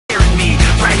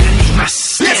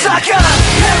like a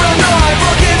paranoid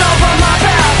looking over my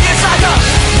back. It's like a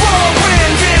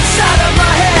whirlwind inside of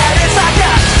my head. It's like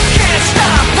I can't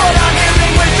stop what I'm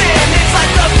hearing within. It's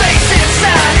like the bass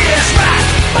inside is right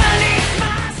beneath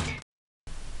my skin.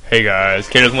 Hey guys,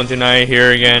 KDUBZ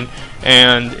here again,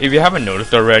 and if you haven't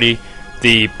noticed already,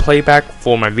 the playback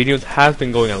for my videos has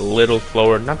been going a little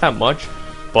slower, not that much,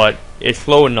 but it's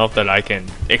slow enough that I can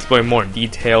explain more in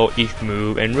detail each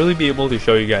move and really be able to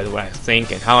show you guys what I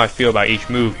think and how I feel about each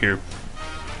move here.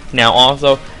 Now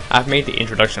also, I've made the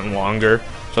introduction longer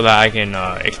so that I can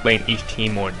explain each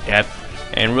team more in depth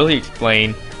and really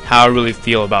explain how I really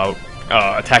feel about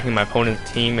attacking my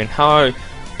opponent's team and how I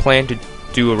plan to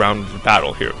do around the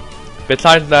battle here.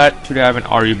 Besides that, today I have an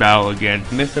RU battle against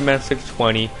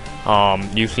MrMet620.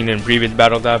 You've seen it in previous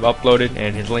battles that I've uploaded,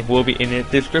 and his link will be in the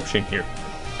description here.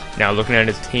 Now, looking at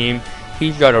his team,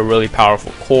 he's got a really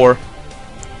powerful core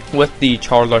with the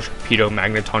Charizard Torpedo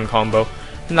Magneton combo,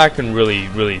 and that can really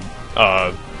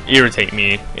irritate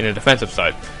me in the defensive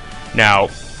side. Now,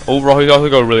 overall, he's also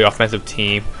got a really offensive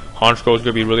team. Honchkrow is going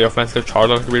to be really offensive,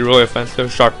 Charizard is going to be really offensive,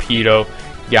 Sharpedo,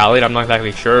 Gallade, I'm not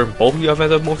exactly sure, both will be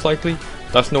offensive most likely.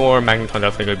 Dusknoir and Magneton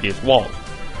definitely going to be his walls.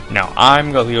 Now,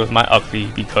 I'm going to go with my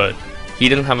Uxie because he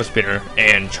doesn't have a spinner,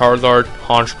 and Charizard,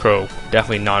 Honchkrow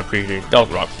definitely not appreciate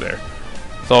Stealth Rocks there.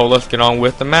 So let's get on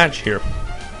with the match here.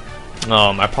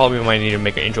 I probably might need to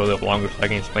make an intro a little longer so I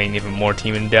can explain even more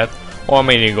team in depth, or I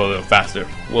may need to go a little faster.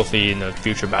 We'll see in the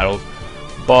future battles.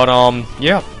 But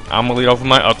yeah, I'm gonna lead off with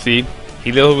my Uxie. He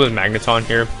deals with Magneton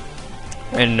here,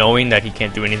 and knowing that he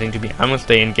can't do anything to me, I'm gonna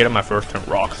stay and get him my first turn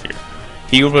rocks here.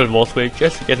 He goes with Volt Switch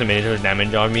just to get some initial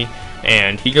damage on me,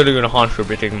 and he's gonna go to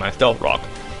Honchkrow taking my Stealth Rock,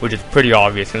 which is pretty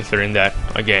obvious considering that,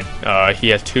 again, he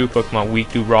has two Pokemon weak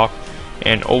to rock,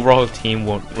 and overall his team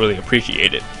won't really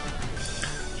appreciate it.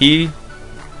 He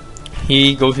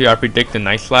goes here, I predict the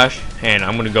Night Slash, and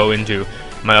I'm going to go into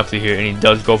my Uxie here, and he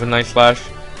does go for Night Slash.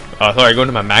 Sorry, I go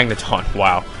into my Magneton,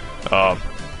 wow.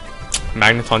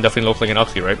 Magneton definitely looks like an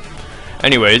Uxie, right?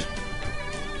 Anyways,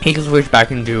 he can switch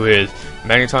back into his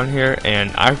Magneton here,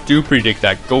 and I do predict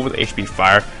that go with HP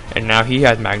Fire, and now he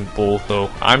has Magnet Bull,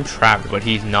 so I'm trapped, but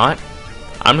he's not.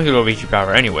 I'm gonna go with HP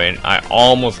Power anyway, and I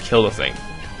almost kill the thing.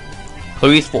 So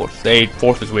he's forced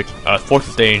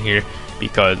to stay in here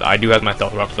because I do have my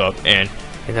Stealth Rocks up, and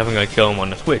he's definitely gonna kill him on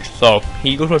the switch. So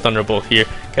he goes for Thunderbolt here,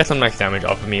 gets some nice damage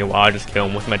off of me while I just kill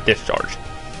him with my Discharge.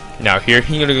 Now here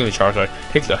he's gonna go to the Charizard,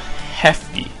 takes a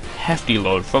hefty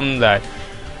load from that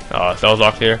Stealth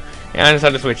Rock here. And I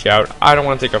decided to switch out. I don't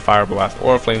want to take a Fire Blast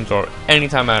or a Flamethrower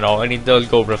anytime at all, and he does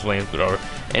go for a Flamethrower,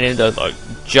 and it does a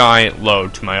giant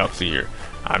load to my Uxie here.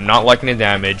 I'm not liking the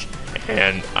damage,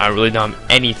 and I really don't have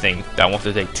anything that wants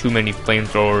to take too many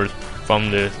Flamethrowers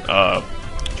from this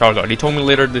Charizard. He told me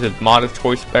later this is modest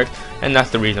choice specs, and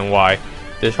that's the reason why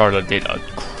this Charizard did a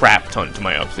crap ton to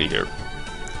my Uxie here.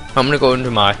 I'm going to go into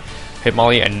my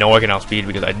Hitmonlee, and know I can outspeed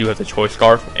because I do have the Choice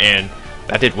Scarf, and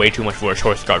that did way too much for a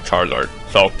Choice Scarf Charizard.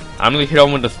 So I'm going to hit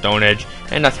him with the Stone Edge,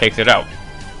 and that takes it out.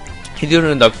 He's doing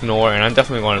a Dusknoir, and I'm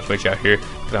definitely going to switch out here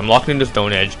because I'm locked into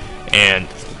Stone Edge, and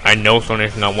I know Stone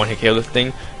Edge is not one hit kill this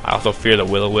thing. I also fear the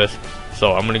Will-O-Wisp,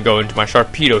 so I'm going to go into my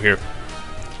Sharpedo here.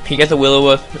 He gets a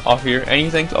Will-O-Wisp off here, and he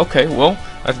thinks, okay, well,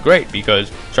 that's great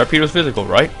because Sharpedo's physical,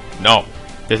 right? No.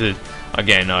 This is,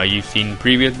 again, you've seen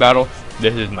previous battles.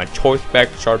 This is my Choice Spec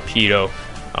Sharpedo,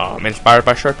 inspired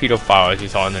by Sharpedo File, as you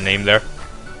saw in the name there.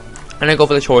 And I go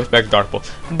for the Choice Spec Dark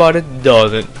Bolt, but it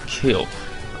doesn't kill.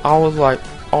 I was like,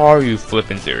 are you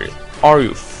flipping serious? Are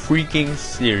you freaking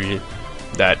serious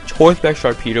that Choice Spec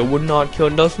Sharpedo would not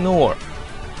kill Dusknoir?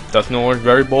 Dusknoir is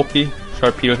very bulky.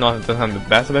 Sharpedo doesn't have the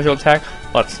best special attack,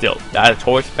 but still, that is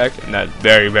Choice Spec, and that's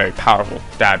very powerful.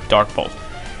 That Dark Bolt.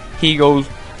 He goes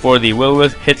for the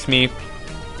Will-O-Wisp, hits me,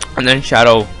 and then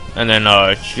Shadow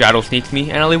sneaks me,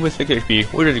 and I leave with 6 HP,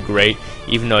 which is great,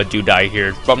 even though I do die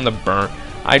here from the burn.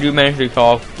 I do manage to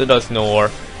call the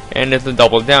Dusknoir, and it's a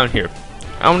double down here.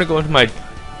 I'm going to go into my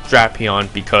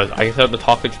Drapion because I can set up the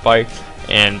Toxic Spike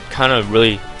and kind of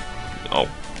really, don't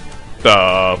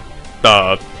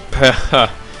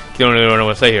really know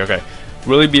what to say here, okay.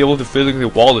 Really be able to physically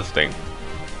wall this thing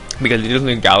because he doesn't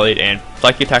need Gallade, and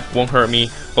Psychic Attack won't hurt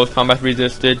me, close combat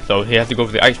resisted, so he has to go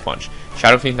for the Ice Punch.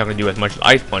 Shadow Sneak's not going to do as much as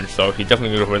Ice Punch, so he's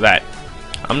definitely going to go for that.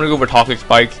 I'm going to go for Toxic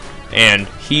Spikes, and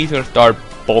he's going to start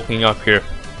bulking up here.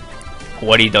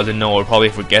 What he doesn't know or probably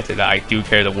forgets is that I do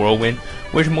carry the Whirlwind,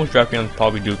 which most Drapions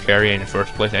probably do carry in the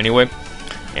first place anyway.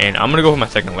 And I'm going to go for my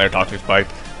second layer Toxic Spike.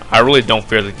 I really don't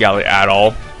fear the Gallade at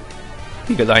all,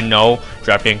 because I know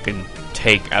Drapion can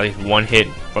take at least one hit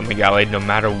from the Gallade no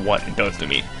matter what it does to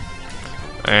me.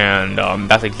 And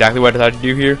that's exactly what I decided to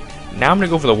do here. now I'm gonna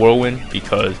go for the whirlwind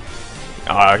because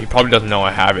he probably doesn't know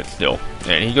I have it still.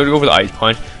 And he's gonna go for the ice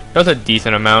punch. Does a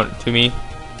decent amount to me.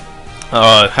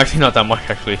 Actually not that much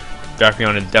actually.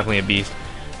 Drapion is definitely a beast.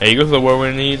 And he goes for the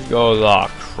whirlwind and he goes, oh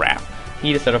crap.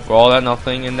 He just set up for all that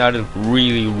nothing, and that is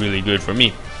really, really good for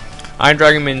me. I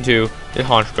drag him into the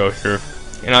Haunch Coaster,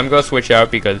 and I'm gonna switch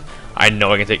out because I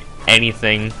know I can take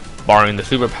anything barring the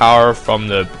superpower from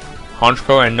the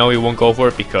Haunch-Co. I know he won't go for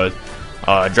it because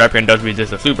Drapion does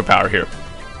resist the superpower here.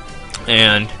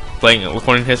 And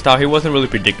according to his style, he wasn't really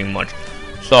predicting much.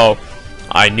 So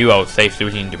I knew I was safe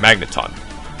switching to Magneton.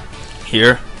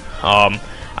 Here,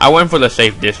 I went for the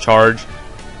safe discharge.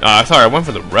 Sorry, I went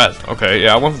for the rest. Okay,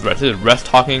 yeah, I went for the rest. This is rest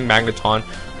talking Magneton,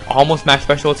 almost max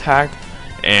special attack,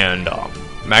 and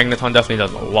Magneton definitely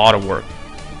does a lot of work.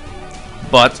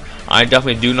 But I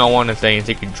definitely do not want to stay and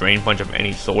take a drain punch of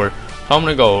any sort. So I'm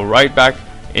gonna go right back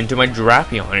into my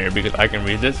Drapion here because I can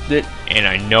resist it, and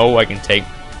I know I can take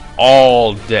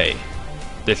all day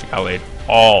this Gallade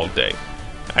all day.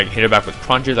 I can hit it back with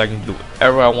crunches. I can do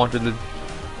whatever I want to the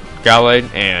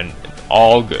Gallade, and it's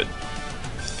all good.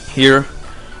 Here,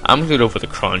 I'm going to go for the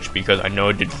crunch because I know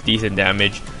it did decent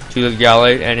damage to the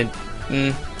Gallade, and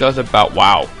it does about,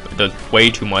 wow, it does way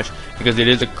too much because it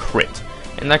is a crit.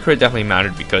 And that crit definitely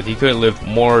mattered because he could have lived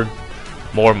more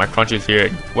of my crunches here.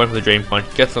 Went for the drain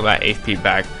punch, gets some of that HP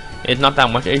back. It's not that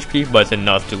much HP, but it's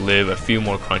enough to live a few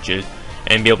more crunches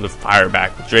and be able to fire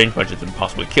back with drain punches and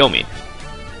possibly kill me.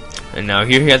 And now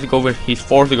here he has to go over, he's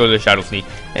forced to go to the Shadow Sneak,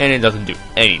 and it doesn't do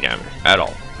any damage at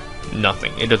all.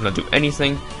 Nothing. It does not do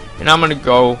anything. And I'm going to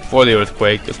go for the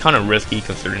Earthquake. It's kind of risky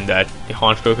considering that the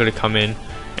Haunch-Co could have come in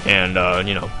and,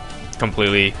 you know,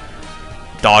 completely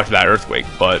dodge that Earthquake.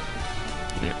 But,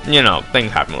 you know,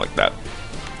 things happen like that.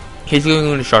 He's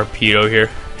going to Sharpedo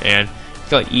here, and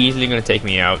he's easily going to take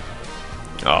me out.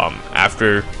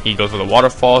 After he goes for the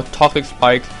Waterfall, Toxic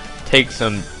Spikes takes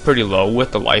him pretty low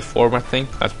with the Life Orb, I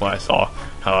think. That's what I saw.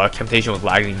 Temptation was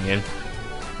lagging in.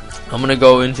 I'm going to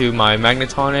go into my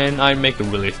Magneton, and I make a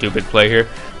really stupid play here.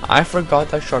 I forgot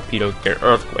that Sharpedo could get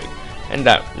Earthquake, and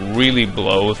that really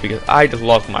blows because I just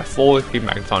lost my full HP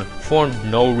Magneton for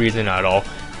no reason at all,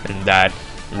 and that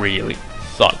really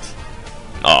sucks.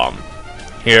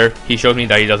 Here, he shows me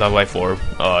that he does have Life Orb.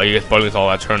 He gets Bugles all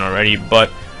that turn already, but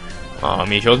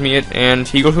he shows me it, and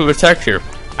he goes for the Protect here.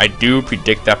 I do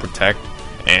predict that Protect,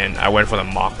 and I went for the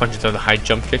Mach Punch instead of the high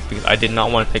jump kick because I did not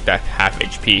want to take that half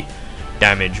HP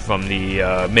damage from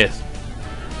the Mist.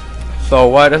 So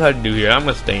what I decided to do here, I'm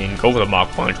going to stay in, go for the Mach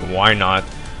Punch, why not?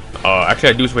 Actually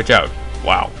I do switch out.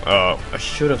 Wow, I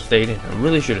should have stayed in, I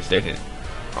really should have stayed in.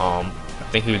 I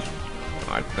think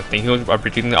he was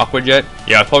predicting the Aqua Jet.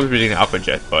 Yeah, I was probably predicting the Aqua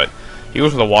Jet, but he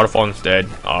goes for the Waterfall instead.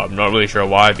 I'm not really sure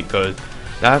why, because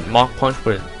that Mach Punch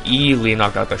would have easily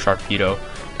knocked out the Sharpedo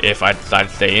if I decided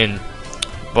to stay in.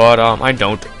 But I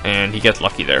don't, and he gets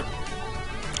lucky there.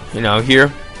 You know,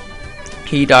 here,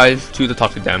 he dies to the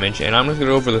toxic damage, and I'm just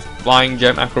going to go for the Flying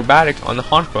Gem Acrobatics on the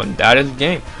Haunch-Co, and that is the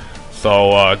game.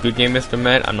 So, good game,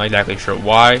 MrMet. I'm not exactly sure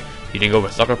why he didn't go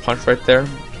for Sucker Punch right there,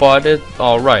 but it's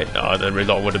alright. The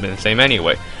result would have been the same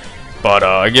anyway. But,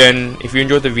 again, if you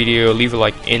enjoyed the video, leave a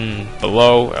like in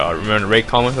below. Remember to rate,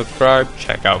 comment, subscribe.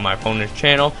 Check out my opponent's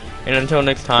channel. And until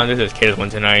next time, this is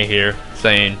KDUBZ here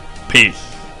saying peace.